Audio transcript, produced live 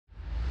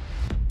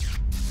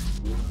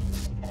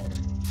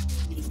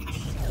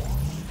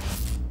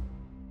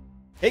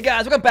Hey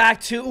guys, welcome back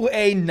to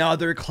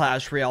another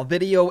Clash Royale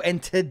video,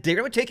 and today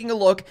we're taking a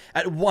look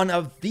at one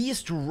of the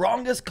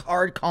strongest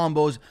card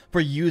combos for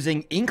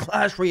using in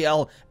Clash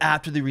Royale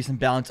after the recent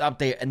balance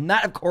update, and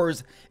that of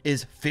course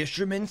is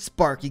Fisherman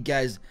Sparky,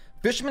 guys.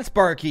 Fisherman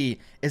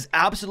Sparky is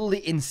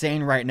absolutely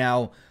insane right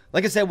now.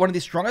 Like I said, one of the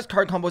strongest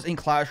card combos in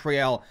Clash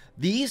Royale.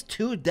 These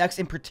two decks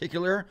in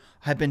particular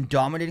have been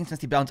dominating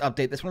since the balance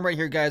update. This one right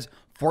here, guys,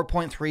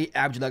 4.3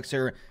 average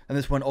elixir, and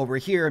this one over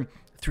here,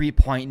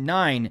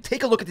 3.9.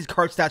 Take a look at these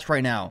card stats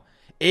right now.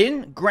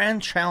 In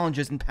grand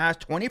challenges in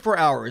past 24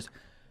 hours,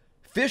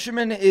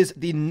 Fisherman is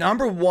the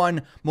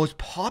 #1 most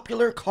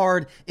popular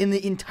card in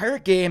the entire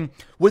game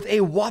with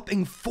a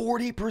whopping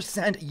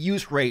 40%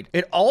 use rate.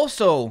 It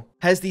also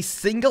has the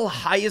single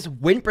highest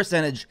win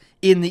percentage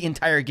in the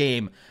entire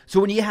game. So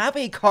when you have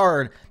a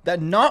card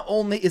that not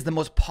only is the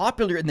most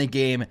popular in the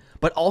game,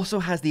 but also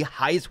has the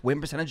highest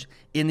win percentage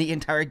in the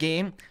entire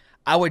game,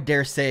 I would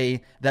dare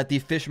say that the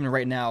Fisherman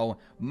right now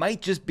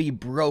might just be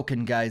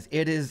broken, guys.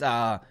 It is,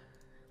 like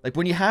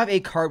when you have a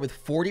card with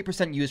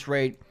 40% use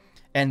rate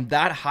and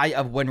that high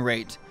of win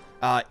rate,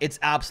 it's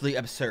absolutely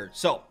absurd.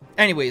 So,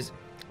 anyways,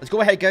 let's go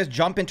ahead, guys,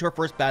 jump into our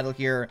first battle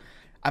here.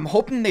 I'm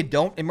hoping they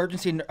don't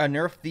emergency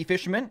nerf the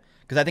Fisherman,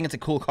 because I think it's a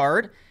cool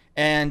card.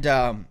 And,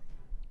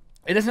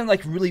 it doesn't,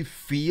 like, really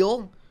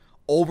feel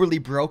overly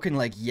broken,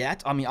 like,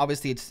 yet. I mean,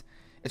 obviously, it's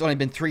only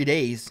been 3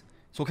 days,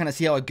 so we'll kind of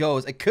see how it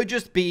goes. It could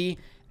just be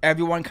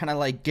everyone kind of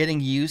like getting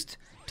used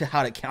to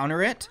how to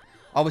counter it.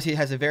 Obviously, it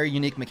has a very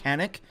unique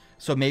mechanic,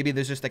 so maybe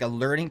there's just like a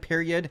learning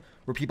period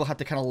where people have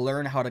to kind of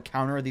learn how to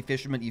counter the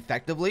Fisherman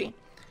effectively.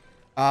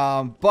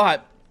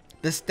 But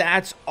the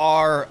stats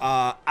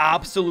are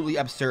absolutely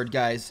absurd,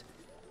 guys.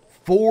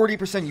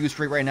 40% use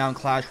rate right now in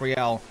Clash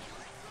Royale,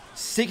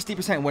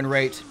 60% win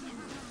rate,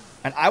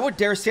 and I would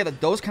dare say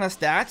that those kind of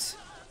stats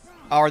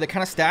are the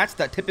kind of stats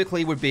that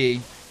typically would be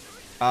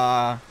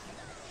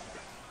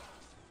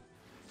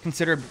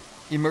considered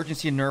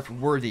emergency nerf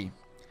worthy.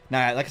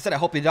 Now, like I said, I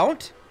hope they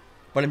don't,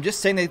 but I'm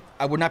just saying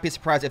I would not be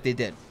surprised if they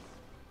did.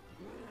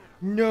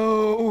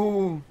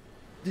 No,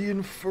 the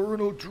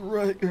Infernal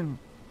Dragon.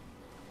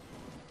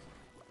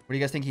 What do you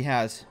guys think he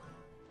has?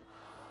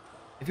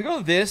 If we go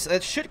to this,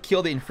 that should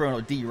kill the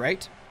Infernal D,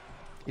 right?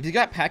 If he's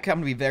got P.E.K.K.A, I'm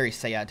gonna be very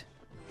sad.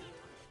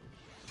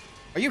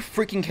 Are you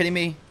freaking kidding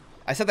me?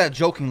 I said that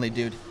jokingly,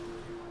 dude.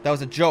 That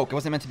was a joke. It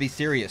wasn't meant to be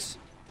serious.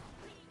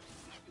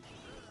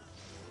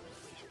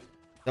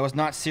 That was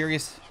not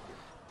serious.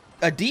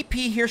 A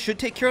DP here should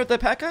take care of the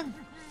P.E.K.K.A.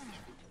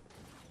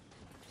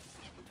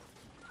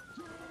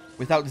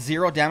 Without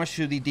 0 damage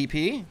to the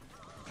DP.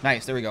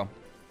 Nice, there we go.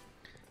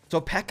 So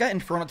P.E.K.K.A,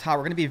 Infernal Tower,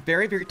 going to be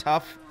very, very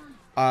tough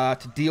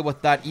to deal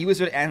with that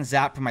E-Wizard and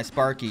Zap from my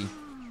Sparky.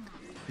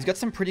 He's got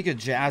some pretty good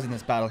jazz in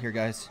this battle here,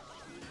 guys.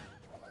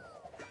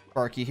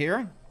 Sparky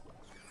here.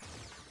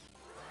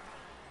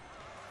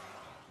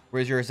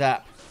 Where's your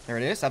Zap? There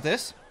it is. Have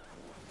this.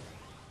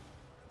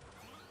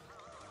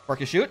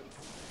 Sparky shoot.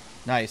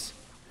 Nice.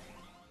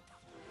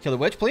 Kill the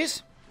witch,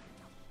 please.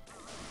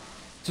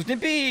 So it's going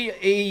to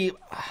be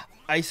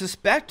I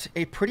suspect,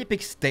 a pretty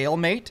big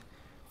stalemate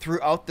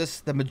throughout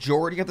the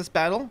majority of this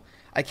battle.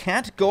 I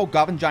can't go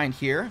Goblin Giant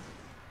here.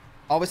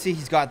 Obviously,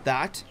 he's got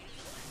that.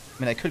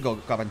 I mean, I could go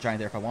Goblin Giant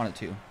there if I wanted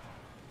to.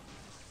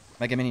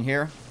 Mega Minion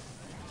here.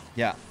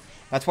 Yeah.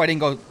 That's why I didn't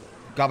go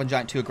Goblin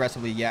Giant too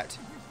aggressively yet.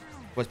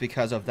 Was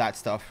because of that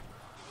stuff.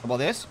 How about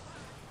this?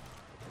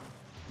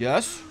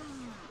 Yes.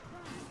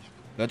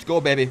 Let's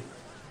go, baby.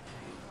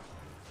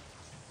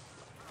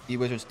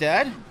 E-Wizard's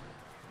dead.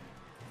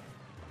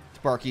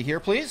 Sparky here,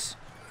 please.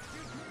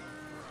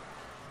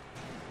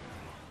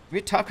 It'd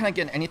be tough kind of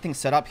getting anything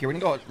set up here. We're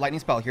going to go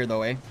Lightning Spell here,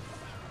 though, eh?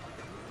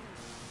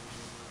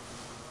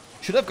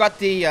 Should have got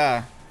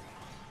the,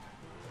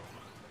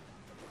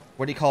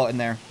 what do you call it in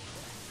there?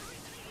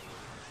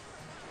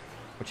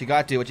 What you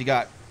got, dude? What you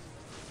got?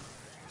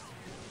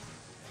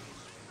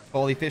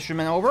 Holy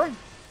Fisherman over.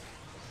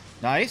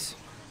 Nice.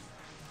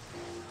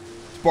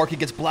 Sparky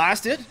gets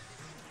blasted.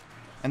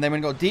 And then we're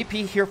going to go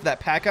DP here for that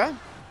P.E.K.K.A.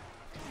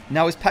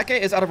 Now his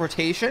P.E.K.K.A is out of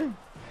rotation.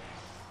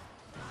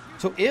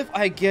 So if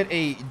I get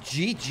a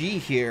GG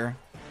here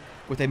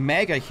with a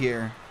Mega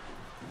here,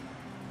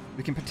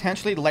 we can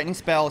potentially Lightning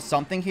Spell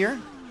something here.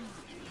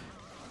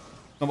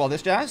 Snowball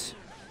this jazz.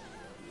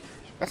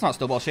 That's not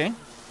Snowball Shane.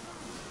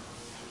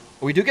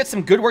 But we do get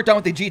some good work done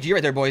with the GG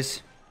right there,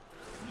 boys.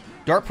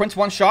 Dark Prince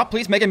one shot,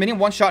 please. Mega Minion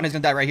one shot and he's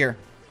going to die right here.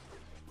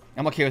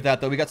 I'm okay with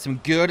that, though. We got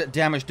some good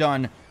damage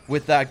done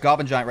with that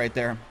Goblin Giant right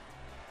there.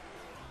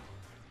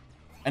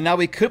 And now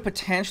we could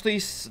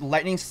potentially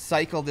Lightning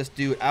Cycle this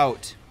dude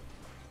out.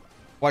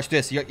 Watch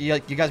this. You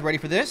guys ready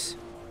for this?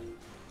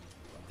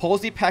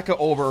 Pulls the P.E.K.K.A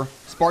over.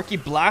 Sparky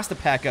blasts the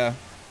P.E.K.K.A.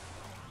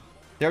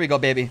 There we go,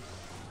 baby.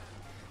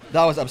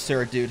 That was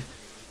absurd, dude.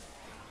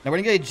 Now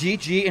we're going to get a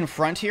GG in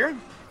front here.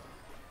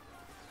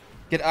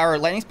 Get our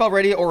Lightning Spell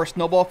ready or a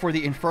Snowball for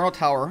the Infernal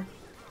Tower.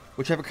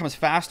 Whichever comes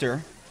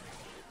faster.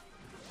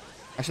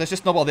 Actually, let's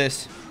just Snowball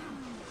this.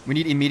 We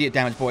need immediate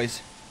damage,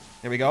 boys.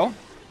 There we go.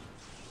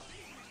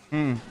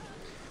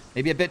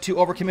 Maybe a bit too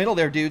overcommittal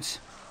there, dudes.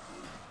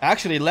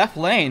 Actually, left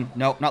lane.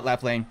 Nope, not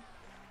left lane.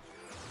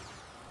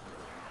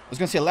 I was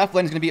going to say left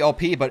lane is going to be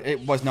OP, but it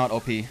was not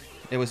OP. It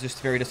was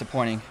just very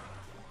disappointing.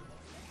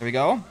 There we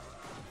go.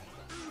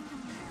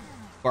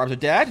 Barbs are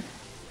dead.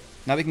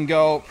 Now we can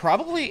go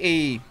probably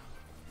a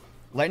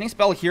lightning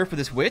spell here for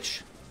this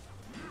witch.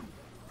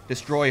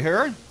 Destroy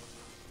her.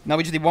 Now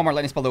we just need one more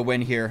lightning spell to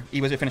win here.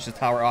 Even as we finish the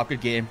tower off.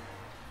 Good game.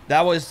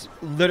 That was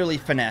literally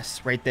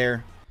finesse right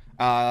there.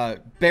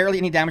 Barely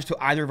any damage to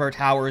either of our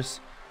towers.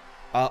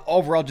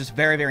 Overall, just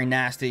very, very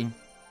nasty.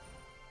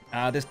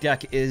 This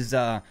deck,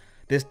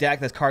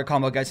 this card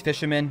combo, guys,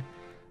 Fisherman,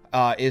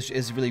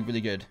 is really,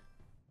 really good.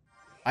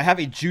 I have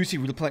a juicy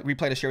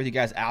replay to share with you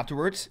guys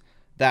afterwards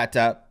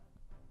that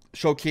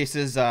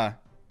showcases the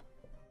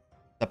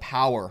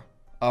power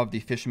of the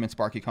Fisherman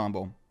Sparky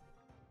combo.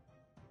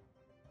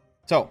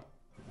 So,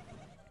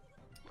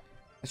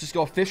 let's just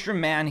go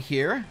Fisherman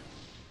here.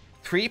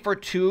 3 for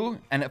 2,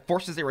 and it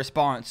forces a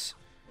response.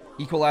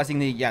 Equalizing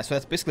the, yeah, so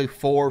that's basically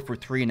 4 for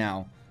 3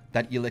 now.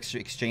 That elixir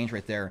exchange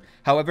right there.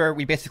 However,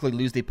 we basically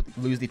lose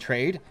the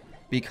trade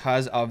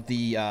because of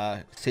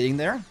the sitting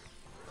there.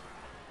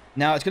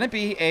 Now, it's going to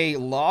be a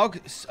log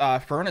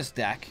furnace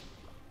deck,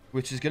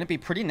 which is going to be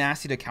pretty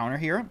nasty to counter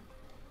here.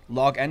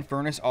 Log and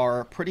furnace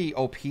are pretty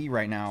OP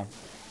right now.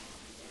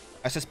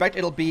 I suspect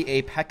it'll be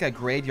a P.E.K.K.A.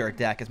 Graveyard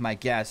deck is my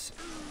guess.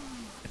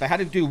 If I had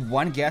to do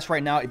one guess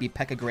right now, it'd be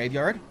P.E.K.K.A.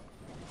 Graveyard.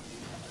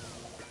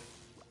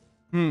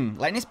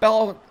 Lightning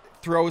Spell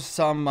throws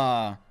some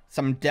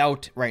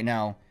doubt right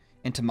now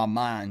into my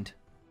mind.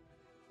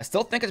 I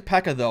still think it's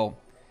P.E.K.K.A. though.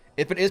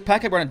 If it is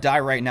P.E.K.K.A., we're going to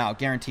die right now.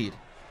 Guaranteed.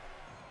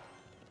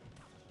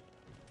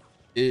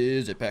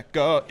 Is it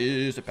P.E.K.K.A.?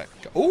 Is it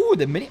P.E.K.K.A.? Ooh,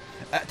 the mini...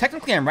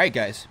 technically, I'm right,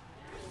 guys.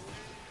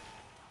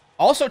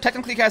 Also,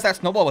 technically, guys, that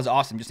snowball was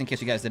awesome, just in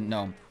case you guys didn't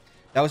know.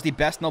 That was the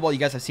best snowball you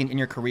guys have seen in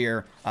your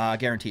career,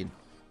 guaranteed.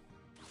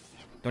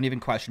 Don't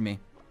even question me.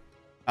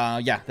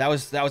 Yeah, that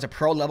was a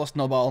pro level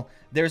snowball.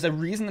 There's a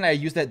reason that I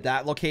used it at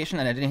that location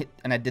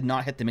and I did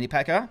not hit the mini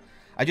P.E.K.K.A.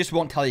 I just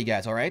won't tell you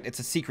guys, all right? It's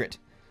a secret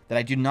that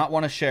I do not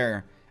want to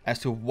share as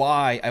to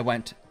why I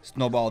went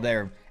snowball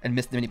there and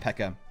missed the mini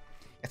P.E.K.K.A.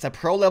 It's a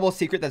pro level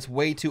secret that's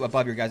way too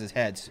above your guys'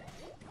 heads.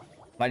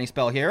 Lightning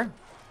spell here.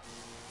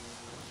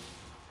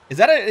 Is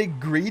that a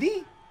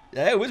greedy?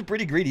 Yeah, it was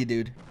pretty greedy,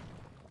 dude.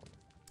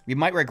 We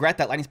might regret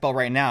that lightning spell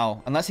right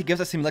now, unless he gives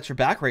us some elixir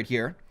back right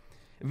here.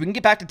 If we can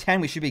get back to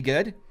 10, we should be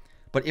good.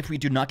 But if we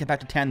do not get back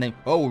to 10, then...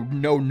 Oh,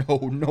 no, no,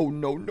 no, no,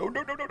 no, no,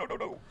 no, no, no, no,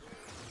 no.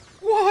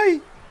 Why?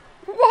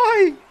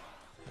 Why?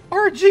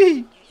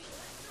 RG.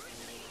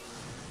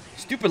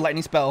 Stupid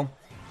lightning spell.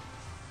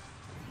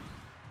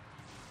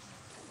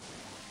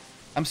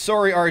 I'm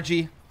sorry,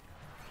 RG.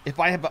 If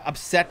I have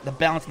upset the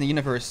balance in the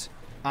universe,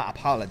 I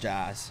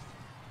apologize.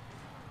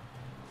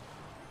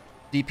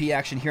 DP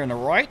action here on the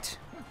right.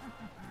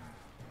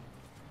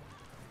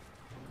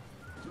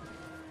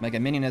 Mega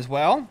minion as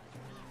well.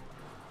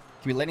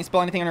 Can we lightning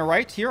spell anything on the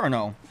right here or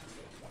no?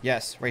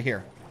 Yes, right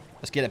here.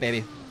 Let's get it,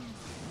 baby.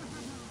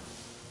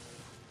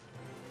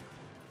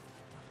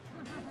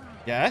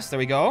 Yes, there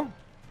we go.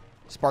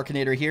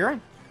 Sparkinator here.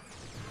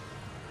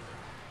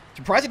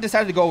 Surprised he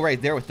decided to go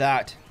right there with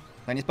that.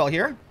 Lightning spell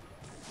here.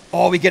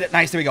 Oh, we get it.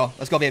 Nice. There we go.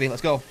 Let's go, baby.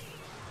 Let's go.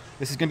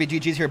 This is going to be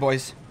GG's here,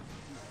 boys.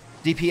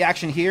 DP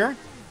action here.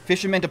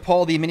 Fisherman to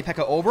pull the mini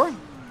P.E.K.K.A. over.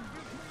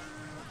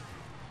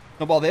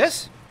 Snowball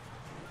this.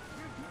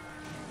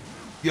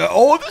 Yeah.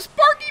 Oh, the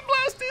Sparky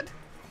blasted.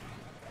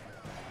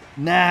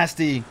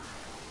 Nasty.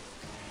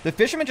 The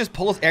Fisherman just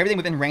pulls everything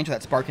within range of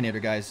that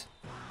Sparkinator, guys.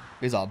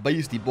 He's a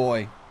beastie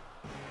boy.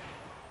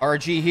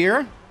 RG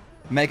here.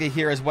 Mega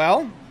here as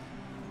well.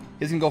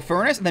 He's going to go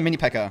Furnace and then mini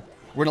P.E.K.K.A.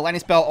 We're going to lightning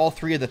spell all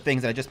three of the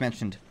things that I just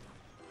mentioned.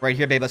 Right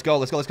here, babe. Let's go.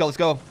 Let's go. Let's go. Let's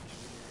go.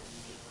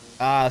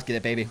 Let's get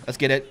it, baby. Let's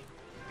get it.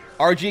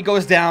 RG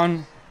goes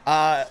down.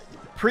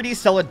 Pretty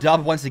solid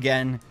dub once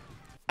again.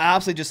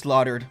 Absolutely just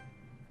slaughtered.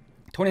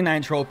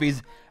 29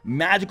 trophies.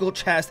 Magical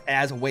chest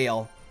as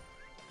whale.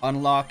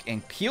 Unlock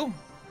and Q.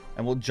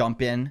 And we'll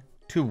jump in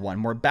to one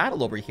more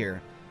battle over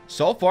here.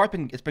 So far,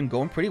 it's been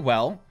going pretty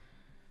well.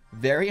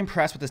 Very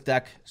impressed with this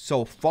deck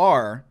so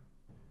far.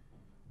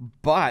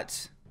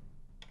 But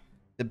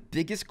the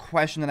biggest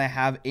question that I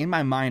have in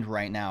my mind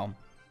right now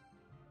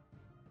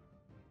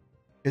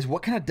is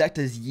what kind of deck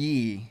does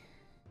Yi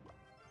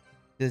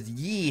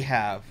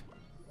have?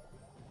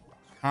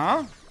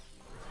 Huh?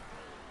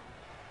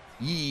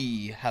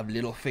 Ye have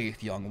little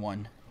faith, young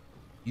one.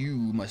 You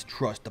must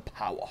trust the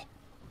power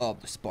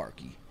of the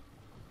Sparky.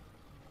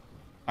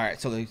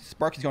 Alright, so the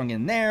Sparky's going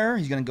in there.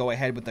 He's going to go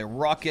ahead with a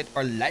rocket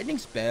or lightning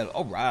spell.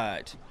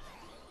 Alright.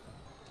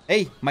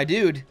 Hey, my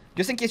dude.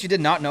 Just in case you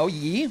did not know,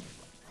 Yi.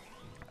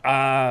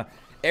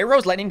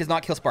 Arrow's lightning does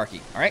not kill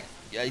Sparky. Alright?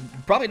 You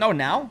probably know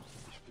now.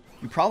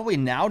 You probably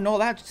now know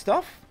that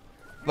stuff.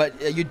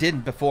 But you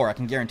didn't before. I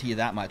can guarantee you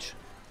that much.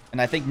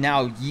 And I think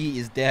now Yi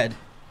is dead.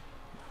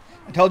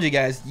 I told you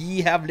guys,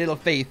 Yi have little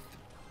faith.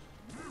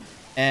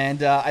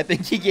 And I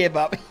think he gave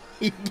up.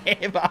 He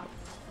gave up.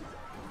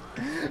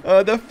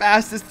 The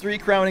fastest 3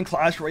 crown in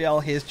Clash Royale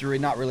history.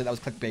 Not really, that was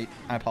clickbait.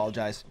 I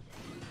apologize.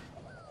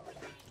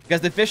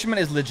 Because the Fisherman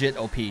is legit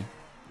OP.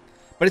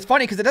 But it's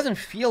funny because it doesn't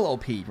feel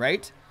OP,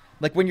 right?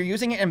 Like when you're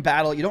using it in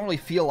battle, you don't really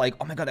feel like,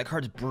 oh my god, that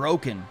card's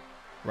broken,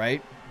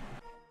 right?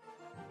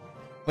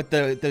 But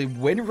the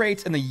win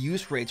rates and the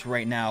use rates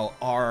right now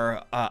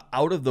are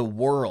out of the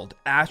world,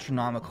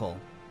 astronomical.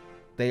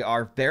 They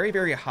are very,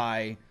 very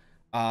high.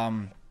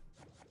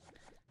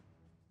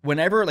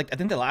 Whenever, like, I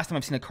think the last time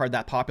I've seen a card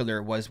that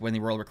popular was when the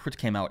Royal Recruits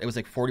came out. It was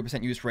like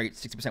 40% use rate,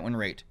 60% win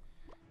rate.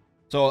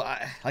 So,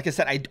 like I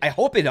said, I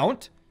hope they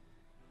don't.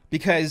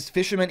 Because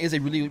Fisherman is a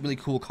really, really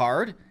cool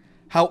card.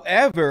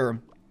 However,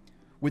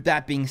 with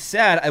that being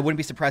said, I wouldn't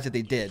be surprised if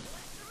they did.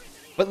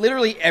 But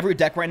literally every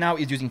deck right now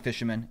is using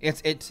Fisherman.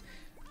 It's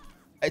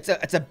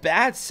a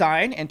bad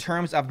sign in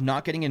terms of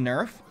not getting a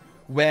nerf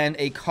when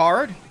a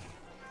card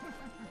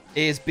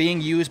is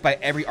being used by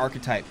every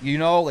archetype. You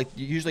know, like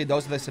usually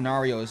those are the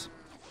scenarios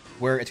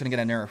where it's gonna get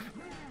a nerf.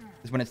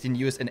 Is when it's being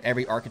used in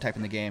every archetype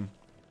in the game.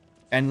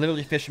 And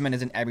literally Fisherman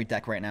is in every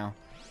deck right now.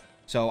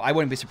 So I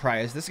wouldn't be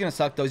surprised. This is gonna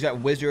suck though. You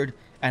got Wizard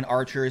and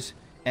Archers,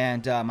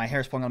 and my hair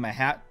is falling on my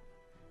hat.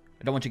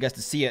 I don't want you guys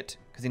to see it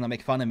because they're gonna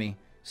make fun of me.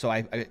 So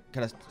I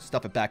gotta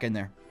stuff it back in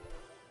there.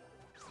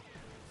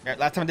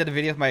 Last time I did a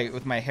video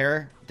with my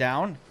hair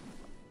down,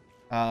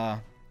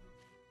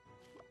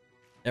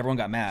 everyone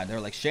got mad. They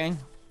were like, Shane,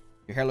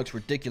 your hair looks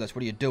ridiculous.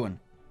 What are you doing?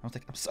 I was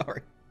like, I'm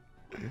sorry.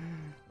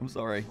 I'm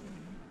sorry.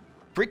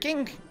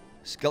 Freaking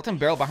skeleton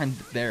barrel behind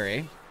there,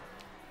 eh?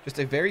 Just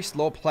a very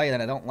slow play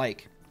that I don't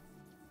like.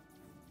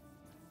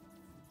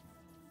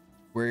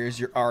 Where's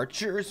your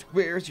archers?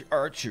 Where's your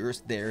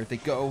archers? There they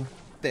go.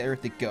 There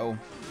they go.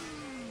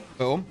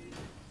 Boom.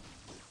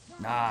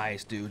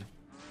 Nice, dude.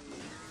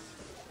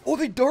 Oh,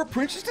 the Dart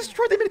Prince just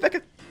destroyed the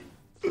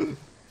mini-P.E.K.K.A.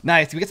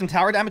 Nice. Can we get some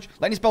tower damage?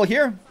 Lightning spell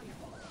here.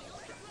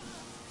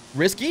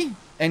 Risky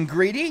and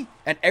greedy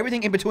and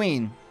everything in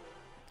between.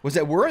 Was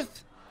it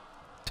worth?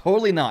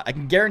 Totally not. I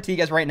can guarantee you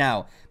guys right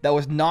now that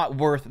was not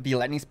worth the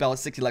lightning spell at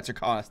 60 elixir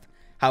cost.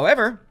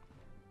 However,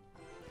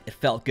 it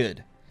felt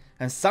good.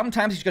 And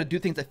sometimes you just gotta do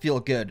things that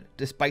feel good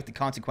despite the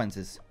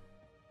consequences.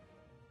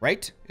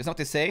 Right? Isn't that what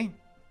they say?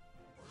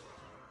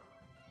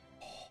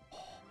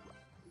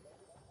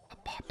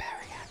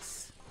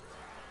 Barbarians.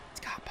 It's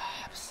got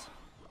bobs.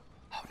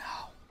 Oh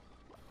no.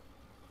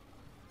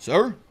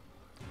 Sir?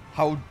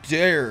 How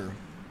dare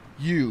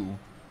you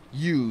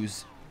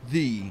use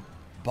the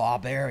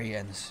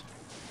barbarians?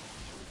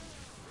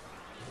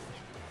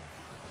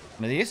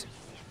 One of these?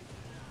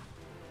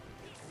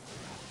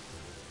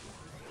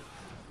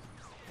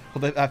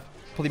 Pull the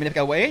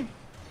mini-P.E.K.K.A. away?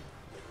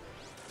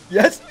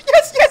 Yes!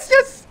 Yes! Yes!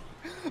 Yes!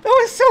 That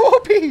was so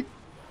OP!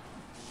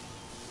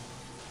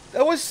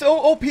 That was so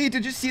OP.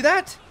 Did you see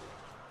that?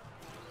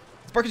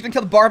 Sparky's gonna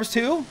kill the barbs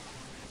too?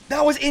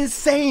 That was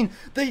insane.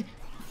 The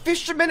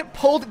Fisherman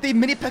pulled the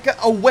mini-P.E.K.K.A.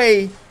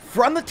 away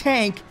from the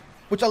tank,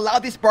 which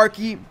allowed the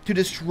Sparky to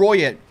destroy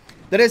it.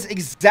 That is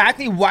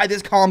exactly why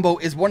this combo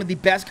is one of the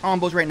best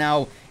combos right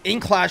now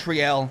in Clash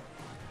Royale.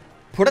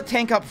 Put a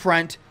tank up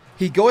front.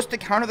 He goes to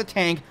counter the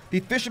tank. The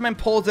Fisherman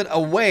pulls it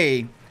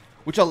away,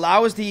 which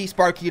allows the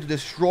Sparky to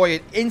destroy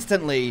it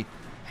instantly.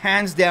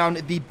 Hands down,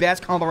 the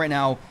best combo right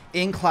now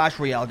in Clash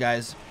Royale,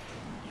 guys.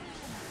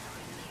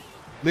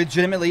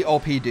 Legitimately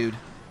OP, dude.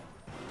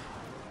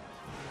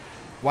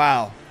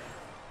 Wow.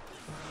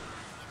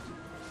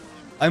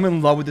 I'm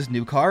in love with this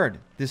new card.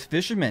 This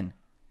Fisherman.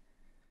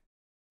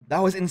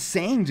 That was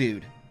insane,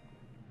 dude.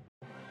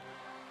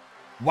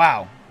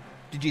 Wow.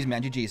 GG's,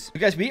 man. GG's. So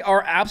guys, we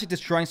are absolutely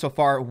destroying so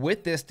far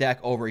with this deck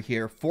over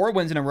here. 4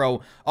 wins in a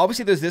row.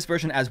 Obviously, there's this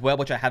version as well,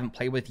 which I haven't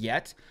played with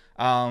yet.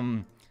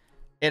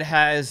 It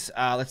has,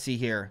 let's see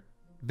here.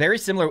 Very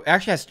similar. It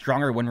actually has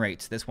stronger win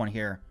rates. This one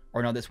here.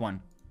 Or no, this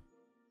one.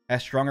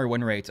 Has stronger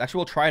win rates. Actually,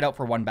 we'll try it out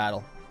for one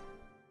battle.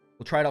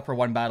 We'll try it out for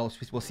one battle.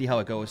 We'll see how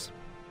it goes.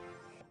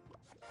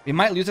 We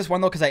might lose this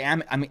one, though, because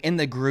I'm in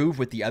the groove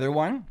with the other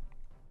one.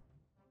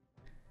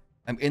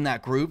 I'm in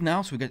that groove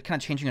now, so we're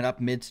kind of changing it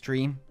up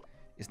midstream.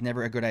 Is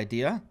never a good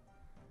idea.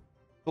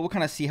 But we'll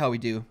kind of see how we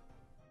do.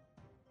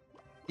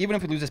 Even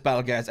if we lose this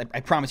battle, guys, I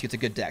promise you it's a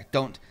good deck.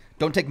 Don't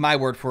take my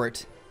word for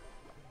it.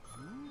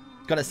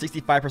 It's got a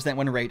 65%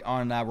 win rate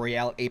on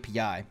Royale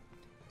API.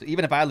 So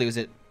even if I lose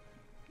it,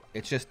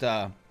 it's just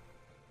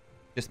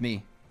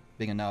me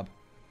being a nub.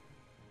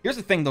 Here's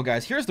the thing, though,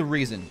 guys. Here's the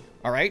reason,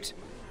 all right?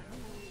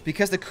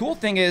 Because the cool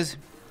thing is,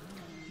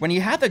 when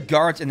you have the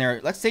guards in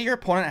there, let's say your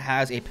opponent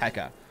has a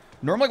P.E.K.K.A.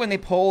 Normally, when they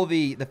pull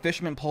the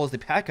Fisherman pulls the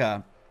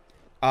P.E.K.K.A.,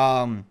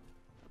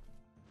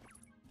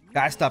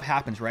 bad stuff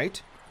happens,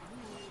 right?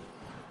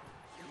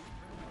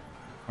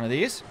 One of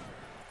these.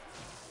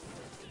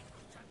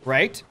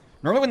 Right?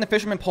 Normally when the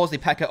Fisherman pulls the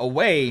P.E.K.K.A.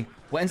 away,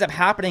 what ends up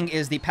happening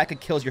is the P.E.K.K.A.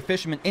 kills your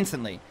Fisherman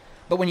instantly.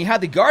 But when you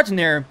have the guards in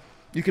there,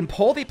 you can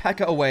pull the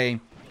P.E.K.K.A. away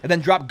and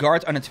then drop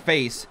guards on its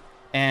face,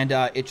 and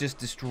it just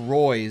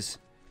destroys,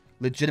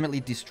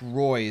 legitimately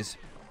destroys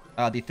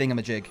the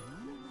thingamajig.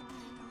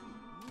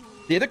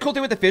 The other cool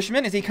thing with the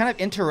Fisherman is he kind of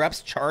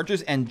interrupts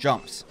charges and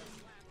jumps,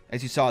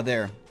 as you saw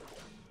there.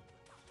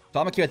 So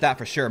I'm okay with that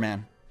for sure,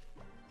 man.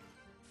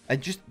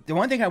 The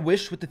one thing I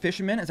wish with the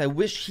Fisherman is I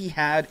wish he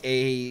had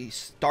a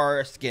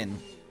star skin.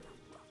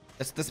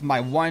 That's my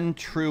one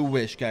true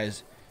wish,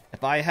 guys.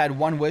 If I had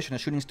one wish and a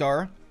shooting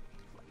star,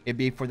 it'd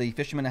be for the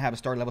Fisherman to have a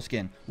star level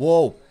skin.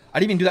 Whoa, I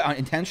didn't even do that on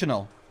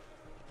intentional.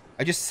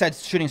 I just said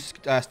shooting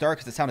star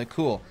because it sounded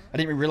cool. I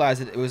didn't even realize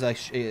that it was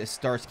a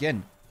star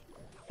skin.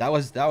 That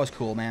was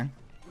cool, man.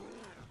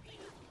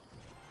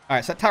 All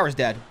right, so that tower's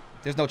dead.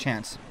 There's no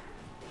chance.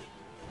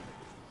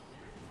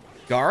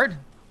 Guard?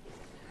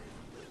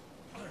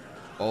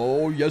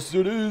 Oh, yes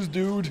it is,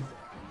 dude.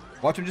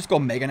 Watch him just go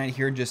Mega Knight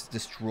here and just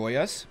destroy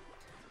us.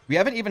 We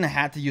haven't even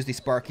had to use the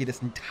Sparky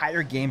this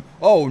entire game.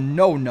 Oh,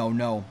 no, no,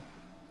 no.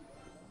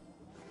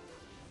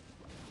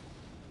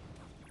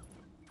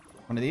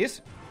 One of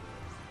these?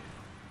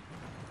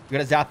 We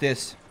gotta zap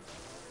this.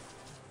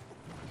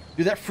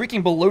 Dude, that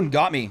freaking balloon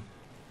got me.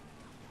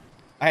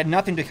 I had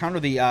nothing to counter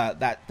the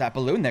that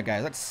balloon there,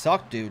 guys. That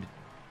sucked, dude.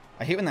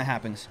 I hate when that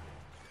happens.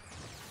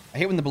 I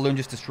hate when the balloon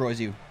just destroys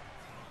you.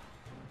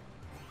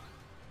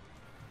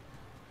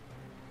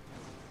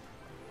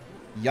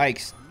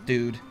 Yikes,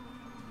 dude.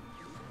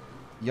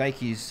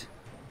 Yikes.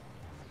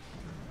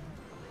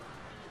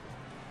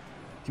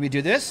 Can we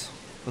do this?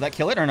 Will that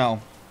kill it or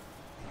no?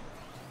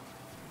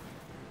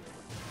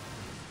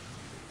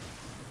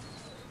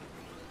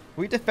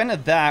 We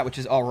defended that, which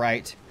is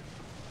alright.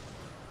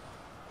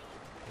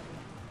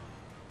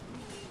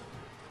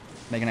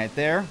 Mega Knight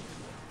there.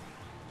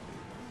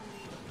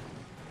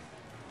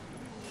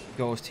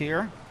 Ghost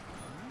here.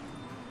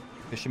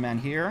 Fisherman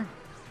here.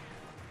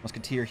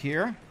 Musketeer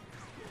here.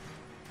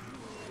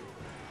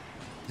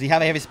 Does he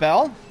have a heavy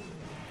spell?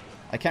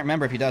 I can't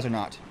remember if he does or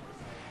not.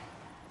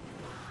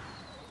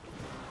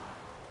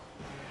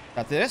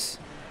 Got this.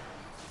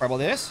 Fireball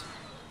this.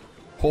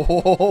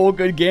 Oh,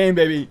 good game,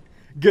 baby.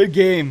 Good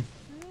game.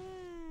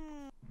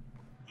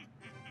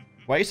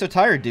 Why are you so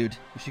tired, dude?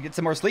 You should get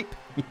some more sleep.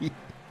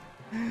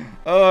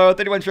 Oh,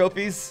 31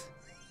 trophies.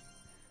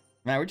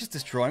 Man, we're just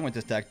destroying with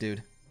this deck,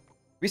 dude.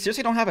 We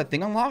seriously don't have a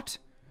thing unlocked?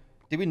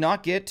 Did we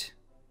not get...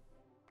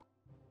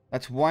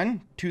 That's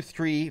 1, 2,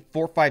 3,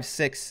 4, 5,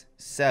 6,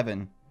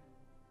 7.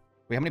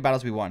 Wait, how many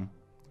battles we won?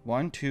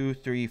 1, 2,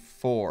 3,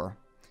 4.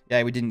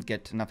 Yeah, we didn't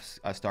get enough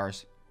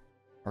stars.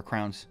 Or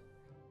crowns.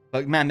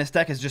 But man, this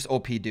deck is just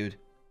OP, dude.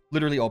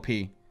 Literally OP.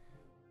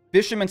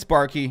 Fisherman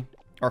Sparky,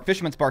 or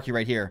Fisherman Sparky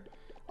right here,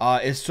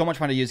 is so much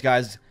fun to use,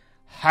 guys.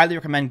 Highly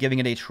recommend giving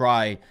it a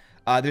try.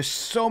 There's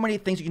so many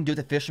things you can do with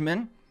the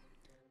Fisherman.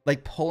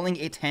 Like pulling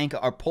a tank,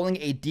 or pulling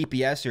a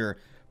DPS, or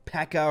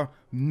P.E.K.K.A,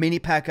 Mini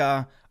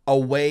P.E.K.K.A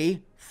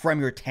away from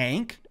your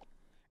tank,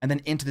 and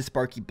then into the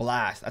Sparky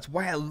Blast. That's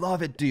why I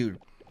love it, dude.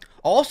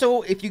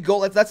 Also, if you go,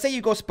 let's say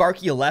you go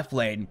Sparky left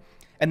lane,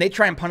 and they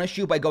try and punish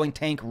you by going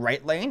tank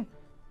right lane,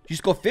 you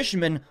just go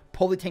Fisherman,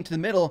 pull the tank to the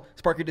middle,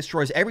 Sparky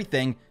destroys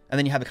everything, and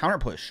then you have a counter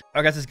push.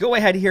 Alright guys, let's go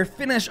ahead here,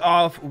 finish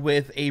off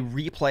with a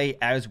replay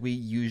as we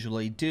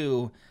usually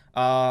do.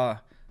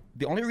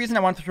 The only reason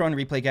I wanted to throw in a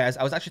replay, guys,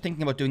 I was actually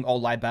thinking about doing all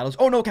live battles.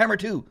 Oh no, camera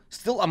 2,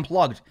 still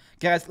unplugged.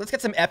 Guys, let's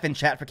get some F in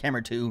chat for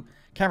camera 2.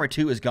 Camera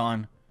 2 is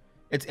gone.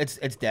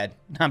 It's dead.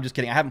 No, I'm just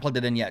kidding. I haven't plugged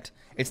it in yet.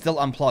 It's still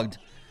unplugged.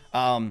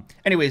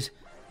 Anyways,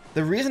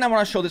 the reason I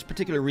want to show this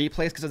particular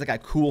replay is because it's like a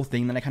cool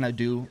thing that I kind of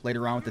do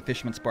later on with the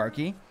Fisherman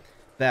Sparky.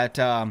 That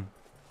I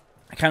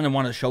kind of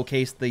want to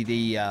showcase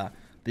the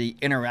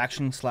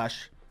interaction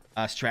slash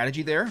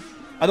strategy there.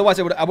 Otherwise,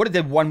 I would have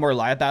did one more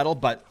live battle,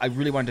 but I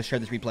really wanted to share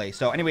this replay.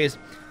 So, anyways,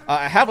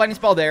 I have Lightning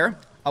Spell there.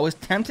 I was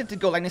tempted to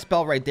go Lightning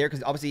Spell right there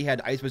because obviously he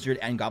had Ice Wizard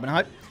and Goblin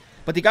Hut.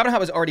 But the Goblin Hut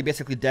was already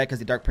basically dead because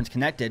the Dark Prince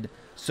connected,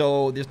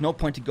 so there's no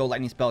point to go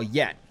Lightning Spell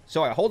yet.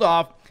 So I hold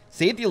off,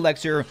 save the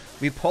Elixir,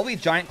 we pull the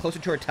Giant closer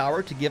to our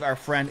tower to give our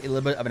friend a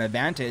little bit of an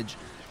advantage.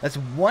 That's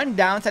one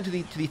downside to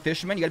the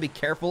Fisherman you gotta be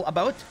careful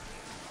about,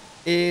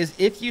 is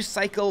if you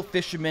cycle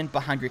Fisherman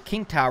behind your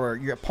King Tower,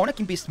 your opponent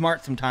can be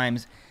smart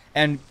sometimes,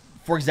 and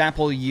for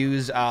example,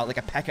 use like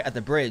a P.E.K.K.A at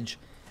the bridge,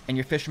 and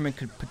your Fisherman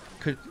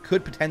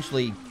could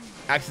potentially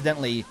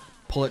accidentally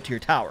pull it to your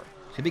tower.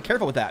 So be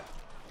careful with that.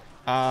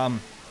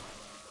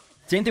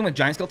 Same thing with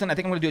Giant Skeleton. I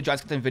think I'm going to do a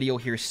Giant Skeleton video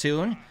here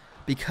soon.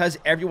 Because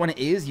everyone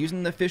is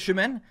using the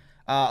Fisherman,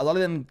 a lot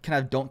of them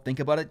kind of don't think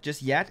about it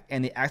just yet.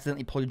 And they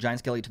accidentally pull your Giant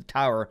Skeleton to the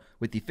tower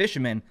with the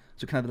Fisherman.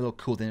 So kind of a little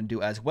cool thing to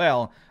do as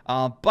well.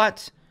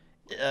 But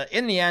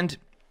in the end,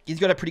 he's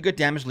got a pretty good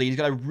damage lead. He's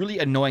got a really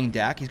annoying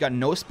deck. He's got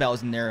no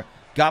spells in there.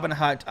 Goblin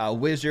Hut,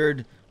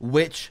 Wizard,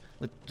 Witch.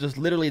 Just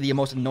literally the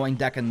most annoying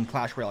deck in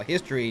Clash Royale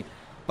history.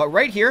 But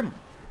right here,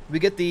 we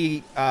get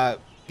the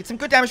get some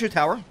good damage to the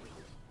tower.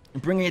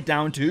 Bringing it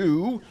down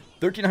to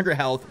 1,300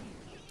 health.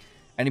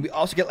 And we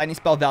also get Lightning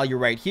Spell value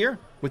right here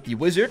with the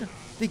Wizard,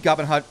 the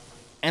Goblin Hut,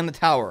 and the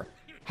Tower.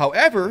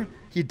 However,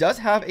 he does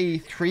have a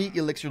 3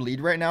 Elixir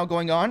lead right now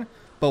going on.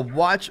 But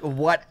watch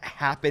what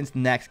happens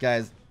next,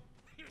 guys.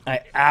 I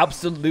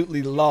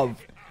absolutely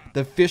love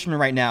the Fisherman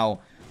right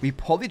now. We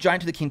pull the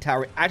Giant to the King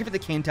Tower, activate the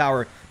King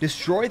Tower,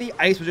 destroy the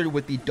Ice Wizard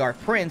with the Dark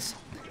Prince.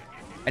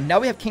 And now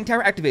we have King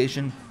Tower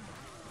activation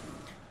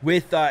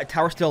with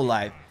Tower still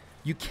alive.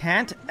 you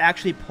can't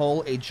actually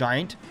pull a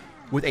giant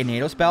with a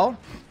NATO spell.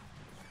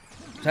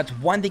 So that's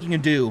one thing you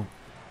can do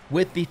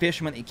with the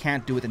Fisherman that you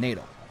can't do with the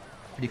NATO.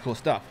 Pretty cool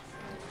stuff.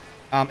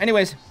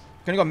 Anyways,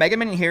 gonna go Mega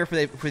Minion here for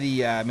the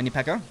Mini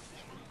P.E.K.K.A.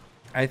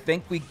 I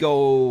think we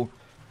kind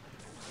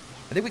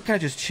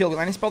of just chill. We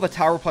lightning spell the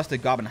tower plus the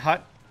Goblin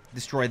Hut,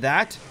 destroy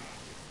that,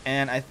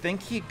 and I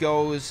think he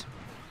goes.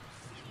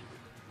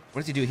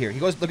 What does he do here? He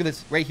goes. Look at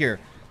this right here.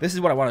 This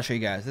is what I want to show you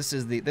guys. This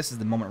is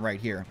the moment right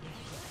here.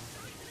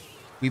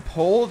 We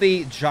pull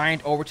the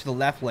giant over to the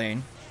left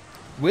lane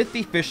with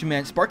the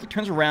Fisherman. Sparky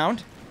turns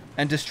around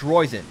and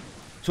destroys it.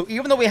 So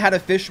even though we had a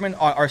Fisherman,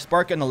 or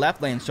Sparky in the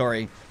left lane,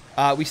 sorry,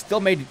 we still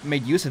made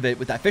use of it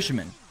with that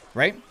Fisherman,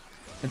 right?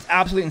 It's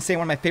absolutely insane.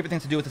 One of my favorite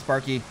things to do with the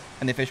Sparky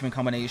and the Fisherman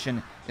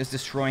combination is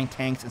destroying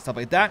tanks and stuff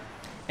like that.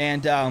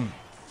 And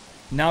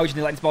now we just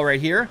need a lightning spell right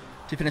here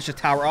to finish the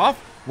tower off.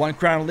 1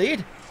 crown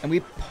lead, and we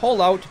pull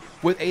out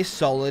with a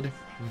solid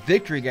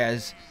victory,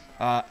 guys.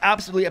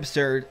 Absolutely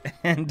absurd,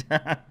 and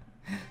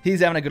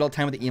he's having a good old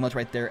time with the emotes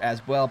right there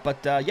as well. But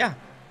yeah,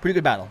 pretty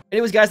good battle.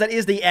 Anyways, guys, that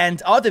is the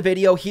end of the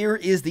video. Here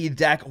is the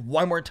deck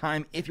one more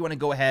time if you want to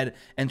go ahead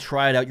and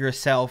try it out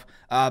yourself.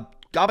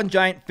 Goblin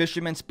Giant,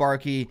 Fisherman,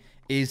 Sparky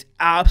is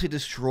absolutely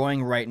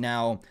destroying right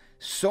now.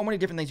 So many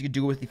different things you can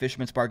do with the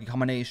Fisherman Sparky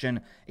combination.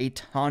 A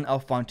ton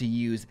of fun to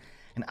use.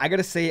 And I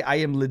gotta say, I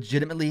am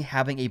legitimately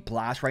having a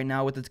blast right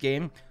now with this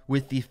game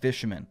with the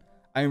Fisherman.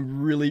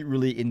 I'm really,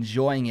 really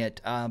enjoying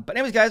it. But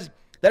anyways, guys,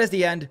 that is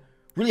the end.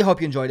 Really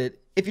hope you enjoyed it.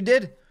 If you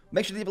did,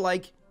 make sure to leave a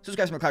like,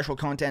 subscribe for more Clash Royale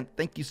content.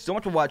 Thank you so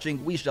much for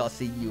watching. We shall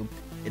see you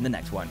in the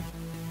next one.